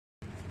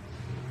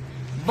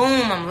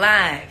Boom, I'm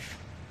live.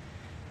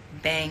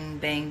 Bang,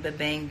 bang,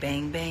 ba-bang,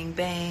 bang, bang,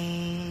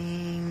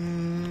 bang.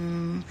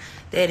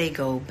 There they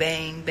go.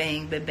 Bang,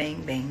 bang,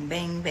 ba-bang, bang,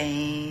 bang,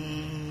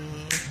 bang.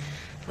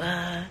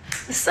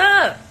 What's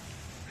up?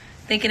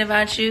 Thinking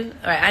about you.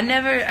 All right, I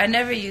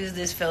never use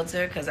this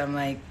filter because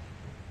I'm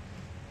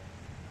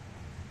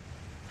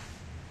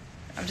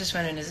just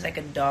wondering, is it like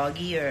a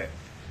doggy or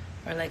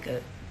like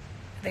I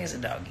think it's a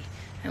doggy.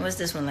 And what's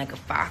this one, like a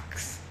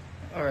fox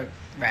or a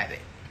rabbit?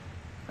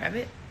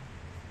 Rabbit?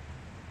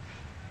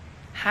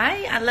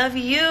 Hi, I love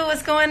you.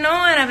 What's going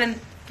on? I've been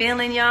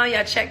feeling y'all.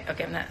 Y'all check.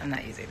 Okay, I'm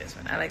not using this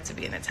one. I like to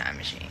be in a time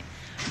machine.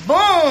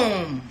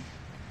 Boom!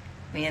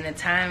 We in a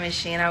time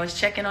machine. I was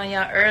checking on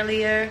y'all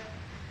earlier.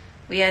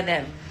 We had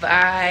that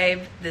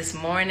vibe this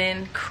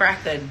morning.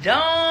 Crack of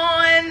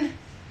dawn.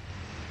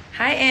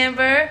 Hi,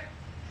 Amber.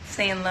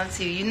 Saying love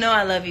to you. You know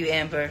I love you,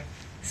 Amber.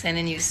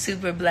 Sending you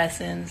super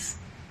blessings.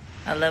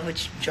 I love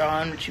what you draw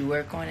on, what you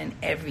work on, and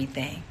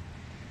everything.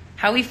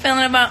 How we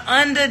feeling about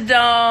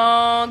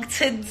Underdog?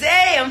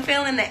 Today, I'm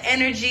feeling the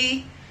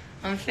energy.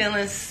 I'm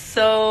feeling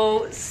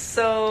so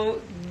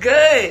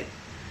good.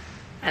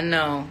 I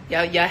know.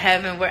 Y'all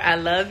haven't worked. I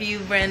love you,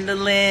 Brenda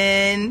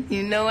Lynn.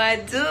 You know I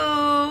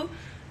do.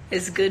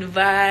 It's good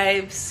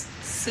vibes.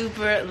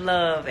 Super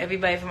love.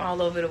 Everybody from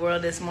all over the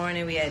world this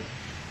morning. We had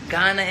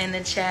Ghana in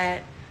the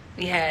chat.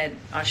 We had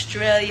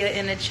Australia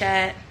in the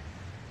chat.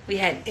 We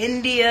had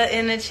India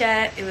in the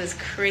chat. It was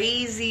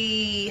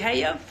crazy. How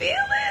y'all feeling?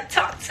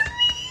 Talk to me.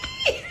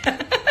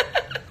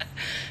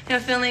 Y'all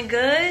feeling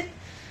good?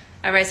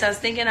 All right, so I was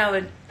thinking I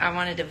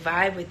wanted to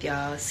vibe with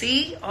y'all.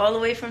 See? All the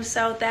way from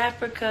South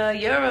Africa.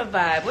 You're a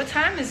vibe. What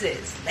time is it?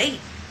 It's late.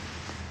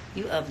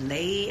 You up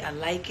late. I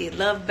like it.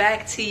 Love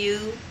back to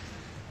you.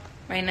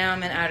 Right now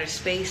I'm in outer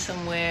space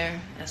somewhere.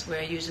 That's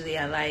where usually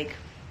I like.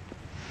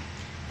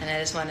 And I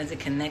just wanted to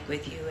connect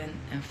with you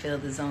and feel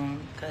the zone.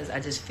 Because I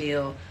just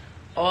feel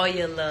all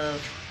your love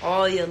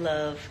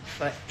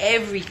for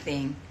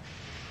everything.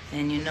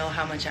 And you know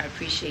how much I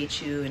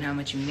appreciate you and how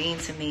much you mean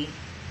to me.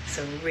 It's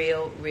a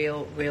real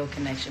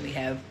connection we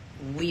have.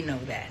 We know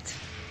that.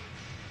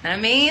 Know what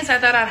I mean? So I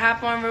thought I'd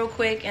hop on real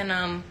quick and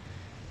I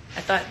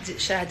thought,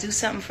 should I do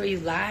something for you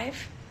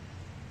live?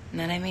 You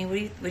know what I mean?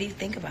 What do you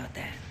think about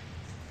that?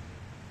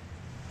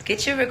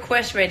 Get your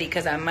request ready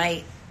because I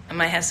might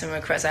have some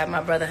requests. I have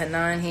my brother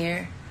Hanan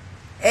here.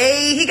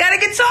 Hey, he got a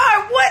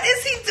guitar. What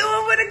is he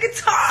doing with a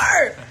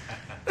guitar?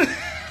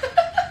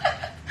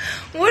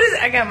 What is?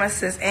 I got my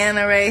sis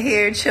Anna right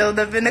here, chilled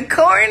up in the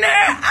corner.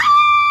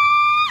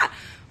 Ah!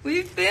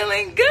 We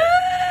feeling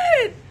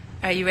good.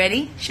 Are you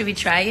ready? Should we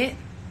try it?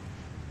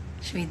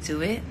 Should we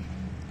do it?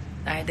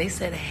 All right. They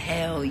said,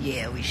 hell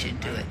yeah, we should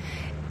do it.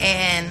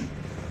 And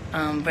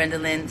Brenda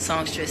Lynn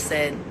Songstress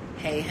said,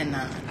 hey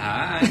Hanan.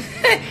 Hi.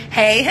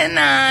 Hey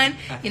Hanan.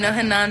 You know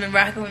Hanan been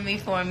rocking with me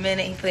for a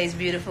minute. He plays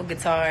beautiful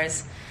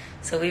guitars.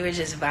 So we were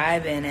just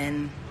vibing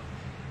and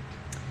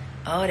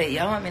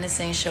y'all want me to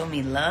sing Show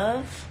Me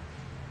Love?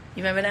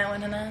 You remember that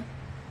one, Hanan?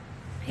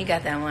 He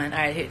got that one. All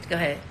right, here, go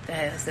ahead,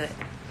 let's do it.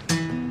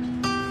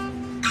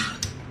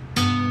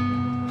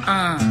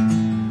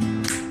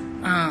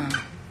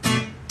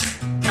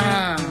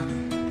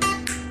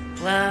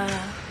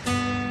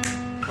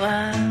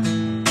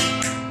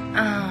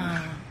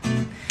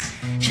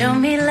 Show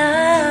me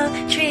love,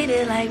 treat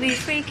it like we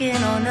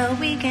freaking on the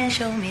weekend.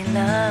 Show me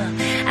love,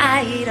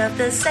 I eat up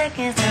the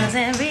seconds, times,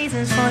 and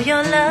reasons for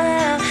your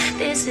love.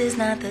 This is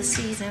not the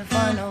season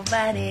for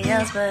nobody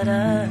else but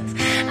us.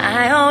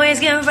 I always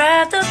get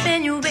wrapped up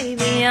in you,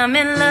 baby, I'm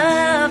in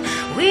love.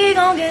 We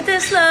gon' get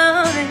this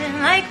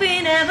loving like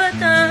we never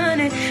done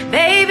it.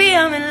 Baby,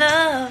 I'm in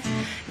love.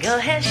 Go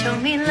ahead, show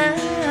me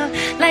love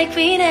like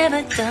we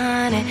never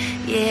done it.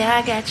 Yeah,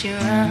 I got you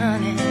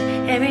running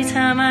every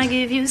time I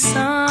give you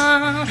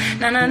some.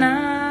 Na na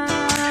na,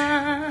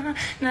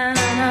 na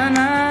na na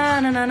na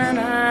na na na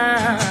na.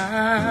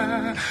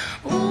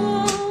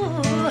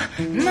 Ooh,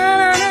 na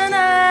na na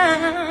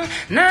na,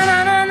 na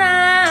na na na,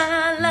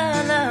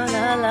 la la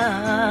la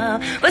la.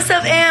 What's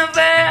up,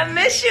 Amber? I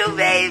miss you,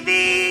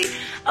 baby.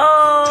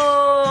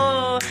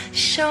 Oh,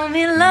 show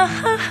me love,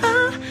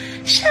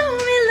 show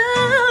me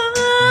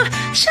love,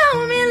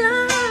 show me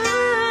love.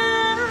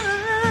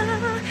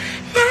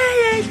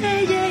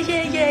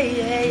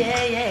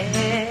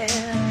 Yeah.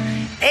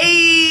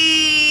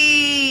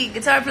 Hey,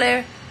 guitar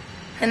player,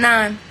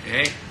 Hanan.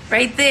 Hey.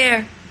 Right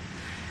there.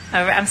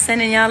 All right, I'm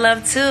sending y'all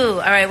love too. All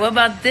right, what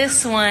about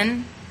this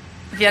one?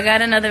 If y'all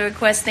got another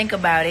request, think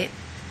about it.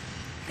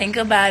 Think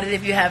about it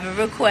if you have a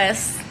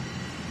request.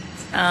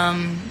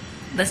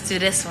 Let's do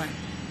this one.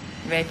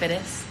 You ready for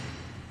this?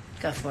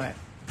 Go for it.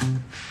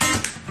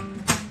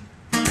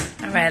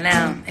 All right,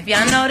 now, if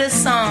y'all know this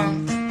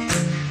song,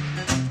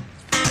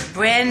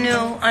 brand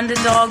new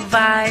Underdog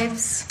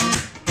vibes.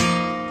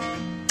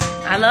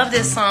 I love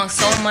this song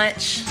so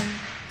much.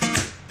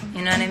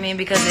 You know what I mean?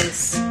 Because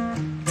it's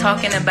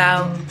talking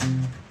about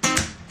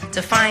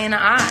defying the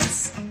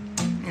odds.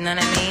 You know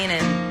what I mean?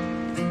 And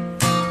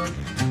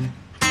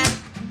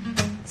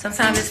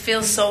Sometimes it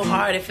feels so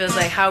hard. It feels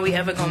like, how we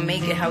ever gonna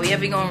make it? How we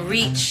ever gonna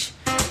reach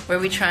where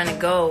we trying to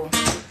go?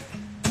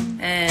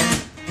 And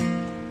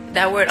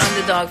that word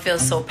underdog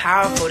feels so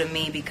powerful to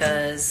me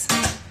because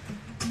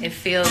it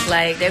feels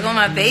like, there go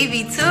my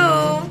baby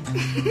too.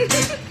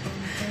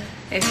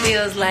 It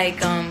feels like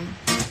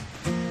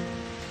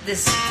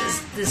this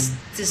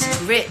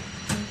grit,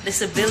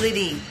 this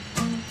ability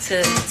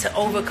to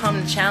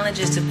overcome the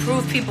challenges, to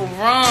prove people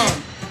wrong,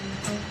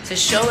 to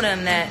show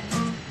them that,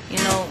 you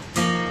know,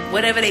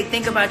 whatever they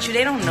think about you,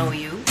 they don't know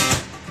you.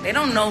 They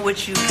don't know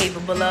what you're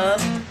capable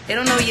of. They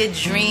don't know your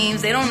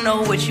dreams. They don't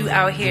know what you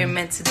out here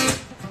meant to do.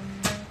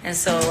 And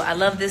so I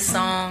love this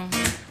song.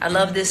 I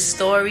love this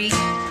story.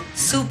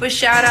 Super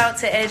shout out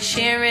to Ed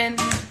Sheeran.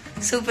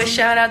 Super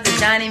shout out to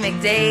Johnny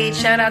McDade.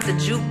 Shout out to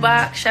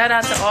Jukebox. Shout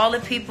out to all the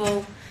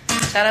people.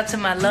 Shout out to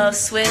my love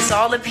Swiss.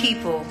 All the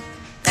people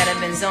that have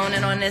been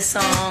zoning on this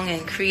song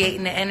and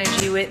creating the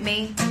energy with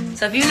me.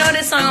 So if you know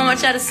this song, I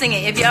want y'all to sing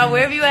it. If y'all,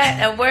 wherever you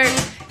at work,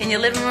 in your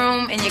living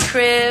room, in your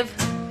crib,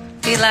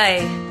 be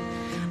like,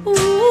 ooh, ooh,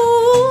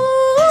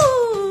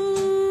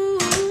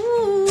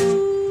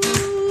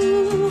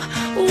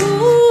 ooh,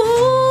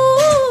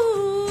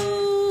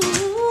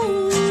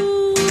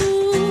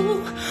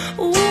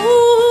 ooh.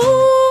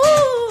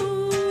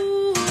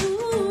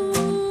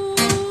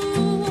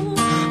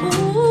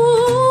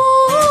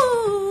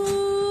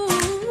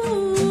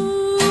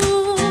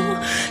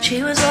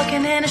 She was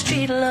walking in the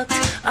street, looked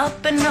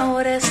up and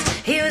noticed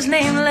he was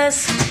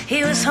nameless,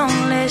 he was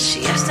homeless.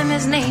 She asked him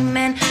his name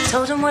and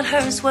told him what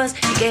hers was.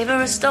 He gave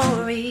her a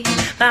story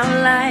about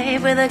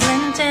life with a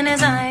glint in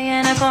his eye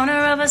and a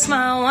corner of a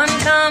smile. One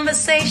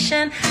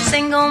conversation,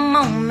 single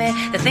moment,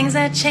 the things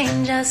that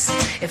change us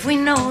if we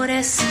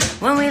notice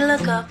when we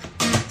look up.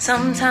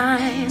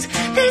 Sometimes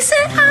they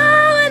said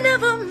I would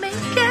never make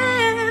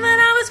it, but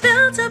I was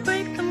built to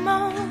break the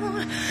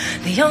mold.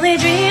 The only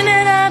dream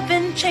that I've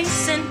been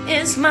chasing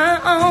is my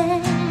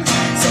own.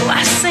 So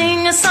I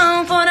sing a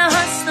song for the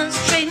hustlers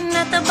trading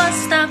at the bus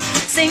stop,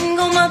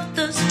 single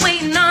mothers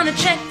waiting on a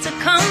check to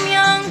come,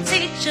 young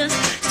teachers,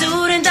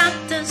 student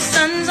doctors,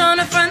 sons on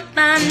the front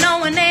line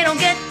knowing they don't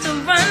get to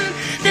run.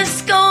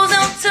 This goes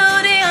out to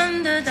the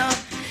underdog.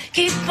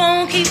 Keep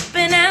on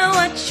keeping at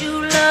what you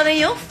love, and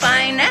you'll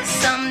find that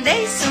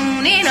someday,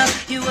 soon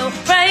enough, you will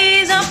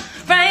rise up,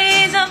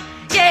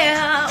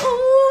 yeah. Ooh.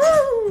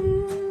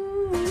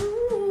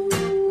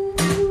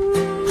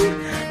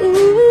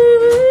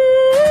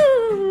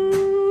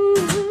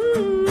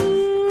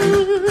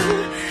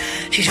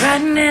 She's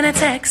riding in a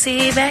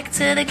taxi back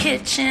to the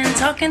kitchen,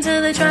 talking to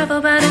the driver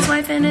about his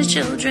wife and his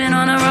children,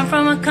 on a run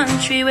from a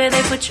country where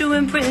they put you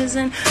in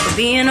prison for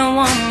being a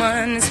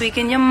woman,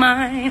 speaking your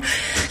mind.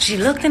 She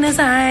looked in his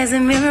eyes, a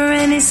mirror,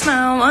 and he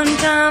smiled. One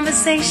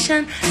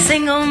conversation,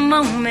 single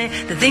moment,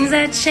 the things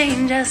that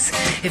change us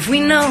if we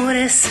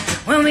notice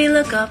when we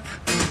look up.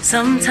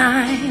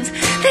 Sometimes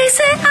they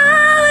say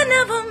I would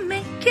never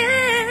make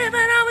it, but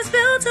I was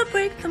built to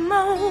break the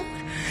mold.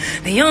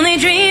 The only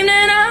dream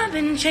that I've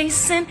been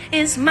chasing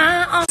is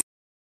my own.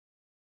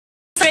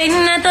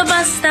 Trading at the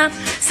bus stop,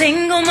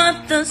 single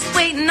mothers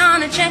waiting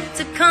on a check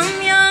to come,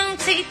 young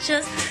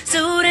teachers,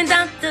 student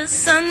doctors,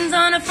 sons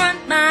on the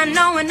front line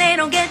knowing they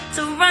don't get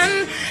to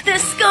run.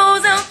 This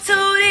goes out to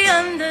the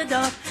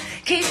underdog.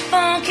 Keep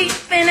on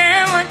keeping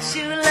at what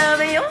you love,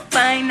 and you'll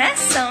find that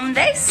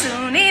someday,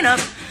 soon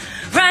enough.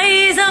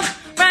 Rise up,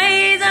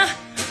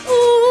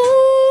 ooh.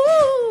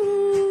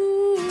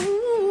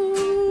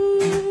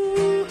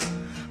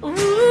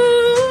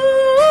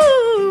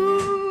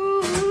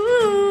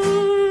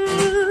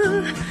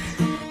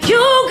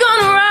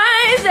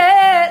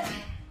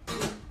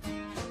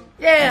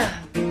 Yeah,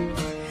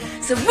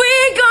 so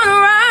we're gonna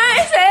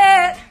rise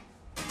it.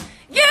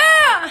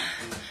 Yeah,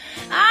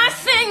 I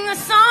sing a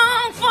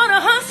song for the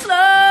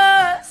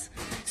hustlers,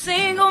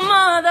 single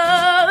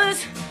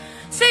mothers.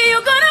 Say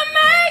you're gonna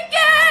make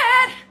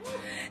it.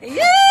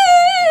 Yeah.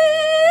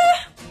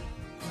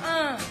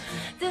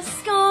 This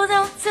goes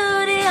out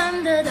to the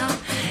underdog.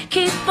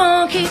 Keep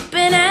on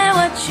keeping at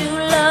what you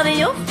love, and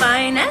you'll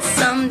find that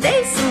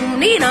someday,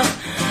 soon enough.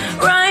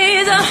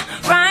 Rise up,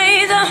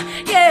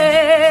 yeah.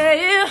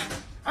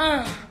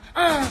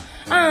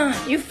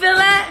 You feel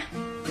that?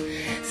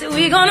 So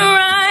we gonna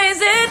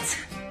rise it,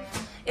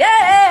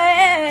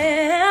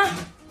 yeah.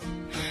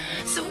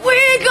 So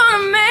we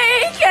gonna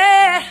make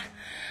it,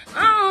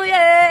 oh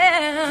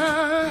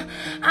yeah.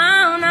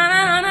 Oh, na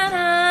na na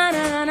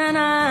na na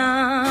na.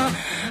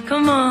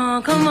 Come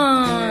on.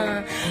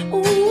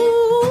 Ooh.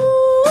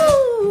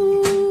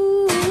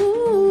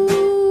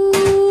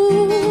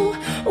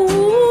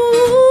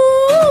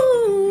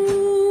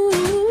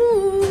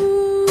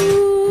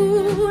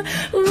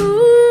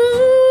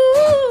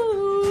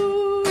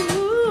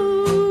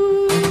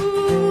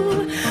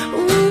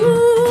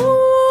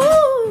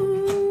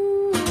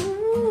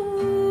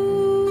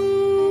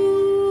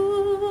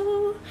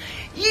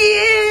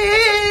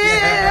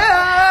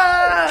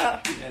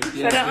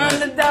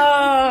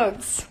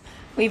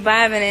 We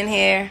vibing in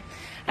here.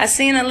 I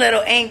seen a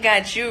little "Ain't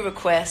Got You"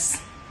 request.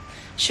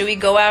 Should we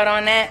go out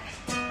on that?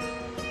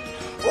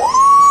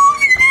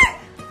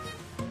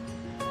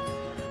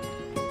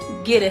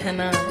 Get it,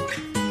 Hanan.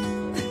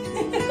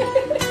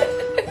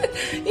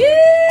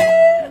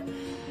 Yeah.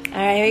 All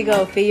right, here we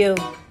go for you.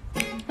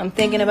 I'm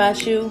thinking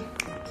about you.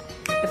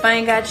 If I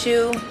ain't got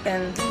you,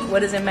 then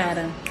what does it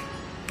matter?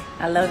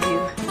 I love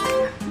you.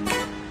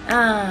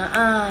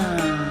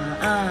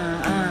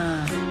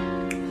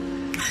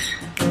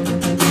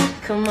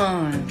 Come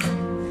on.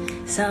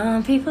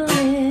 Some people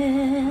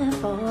live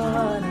for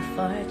the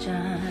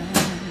fortune.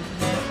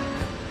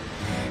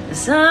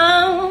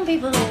 Some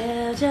people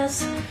live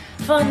just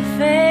for the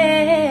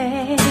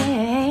fame.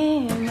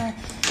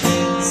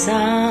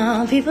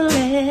 Some people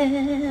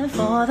live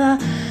for the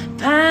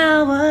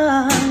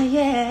power,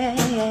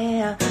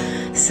 yeah.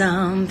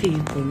 Some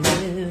people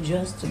live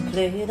just to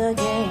play the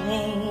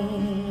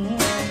game.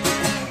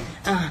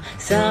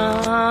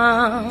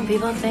 Some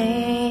people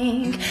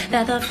think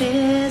that the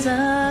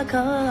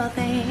physical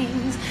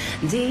things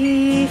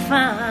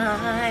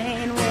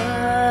define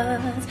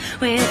what's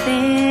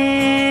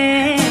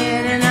within.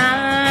 And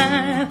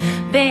I've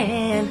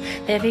been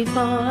there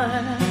before,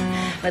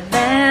 but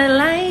that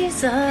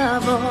life's a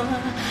bore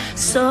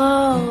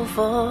so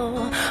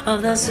full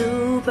of the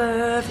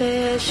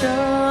superficial.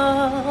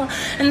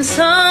 And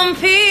some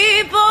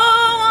people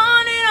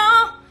want it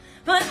all,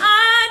 but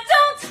I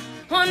don't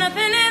want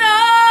nothing at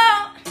all.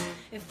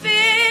 If it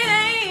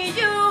ain't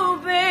you,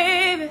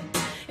 baby,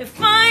 if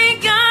I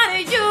ain't got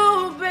it,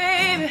 you,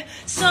 baby.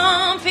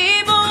 Some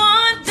people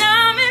want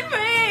diamond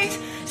rings,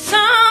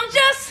 some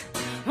just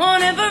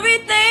want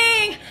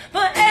everything,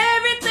 but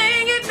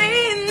everything it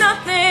means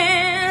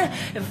nothing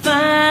if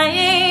I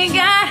ain't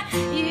got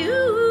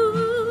you.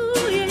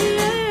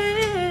 Yeah.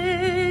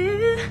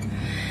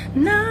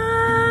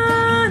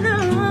 No, no,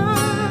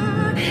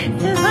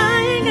 if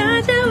I ain't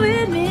got you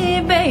with me,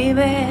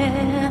 baby.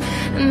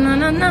 No,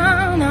 no,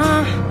 no, no.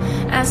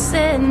 I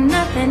said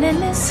nothing in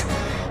this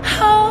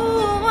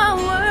whole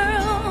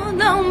world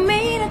don't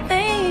mean a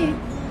thing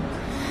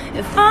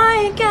if I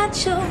ain't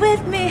got you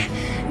with me,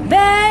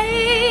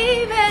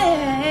 baby.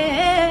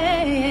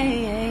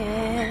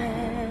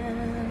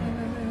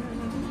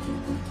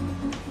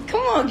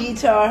 Come on,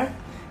 guitar.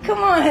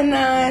 Come on,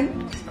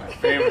 Hanan. It's my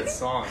favorite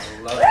song.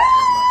 I love it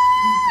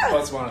so much.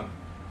 What's one of them?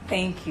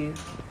 Thank you.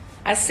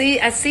 I see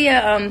a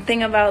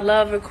thing about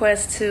love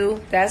requests too.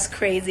 That's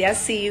crazy. I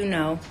see you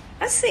know.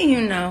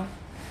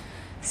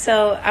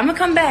 So I'm gonna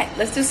come back.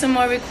 Let's do some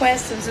more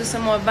requests. Let's do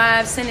some more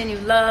vibes. Sending you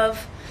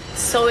love.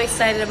 So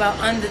excited about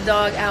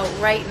Underdog out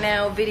right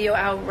now. Video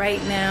out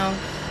right now.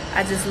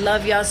 I just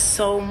love y'all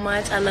so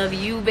much. I love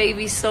you,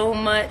 baby, so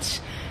much.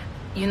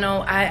 You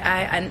know,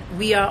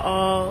 we are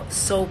all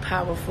so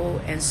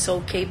powerful and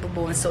so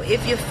capable. And so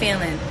if you're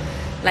feeling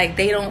like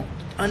they don't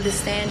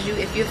understand you,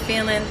 if you're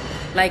feeling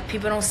like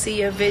people don't see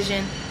your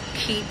vision,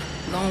 keep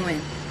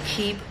going.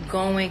 Keep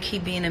going.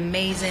 Keep being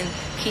amazing.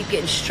 Keep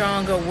getting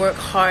stronger. Work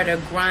harder.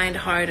 Grind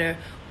harder.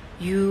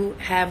 You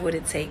have what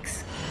it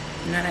takes.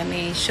 You know what I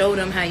mean? Show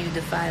them how you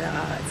defy the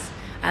odds.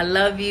 I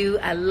love you.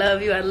 I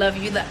love you. I love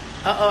you.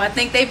 I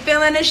think they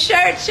feeling the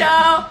shirt,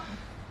 y'all.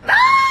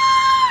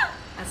 Ah!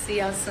 I'll see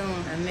y'all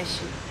soon. I miss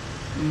you.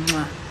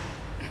 Mwah.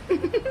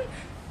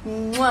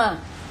 Mwah.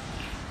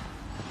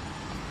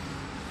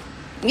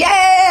 Yay!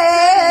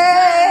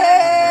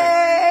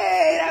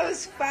 That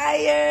was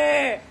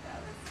fire.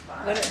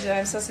 What do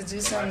I supposed to do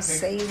something?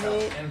 Save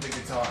it. And the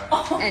guitar.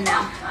 Oh. And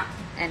now.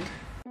 And.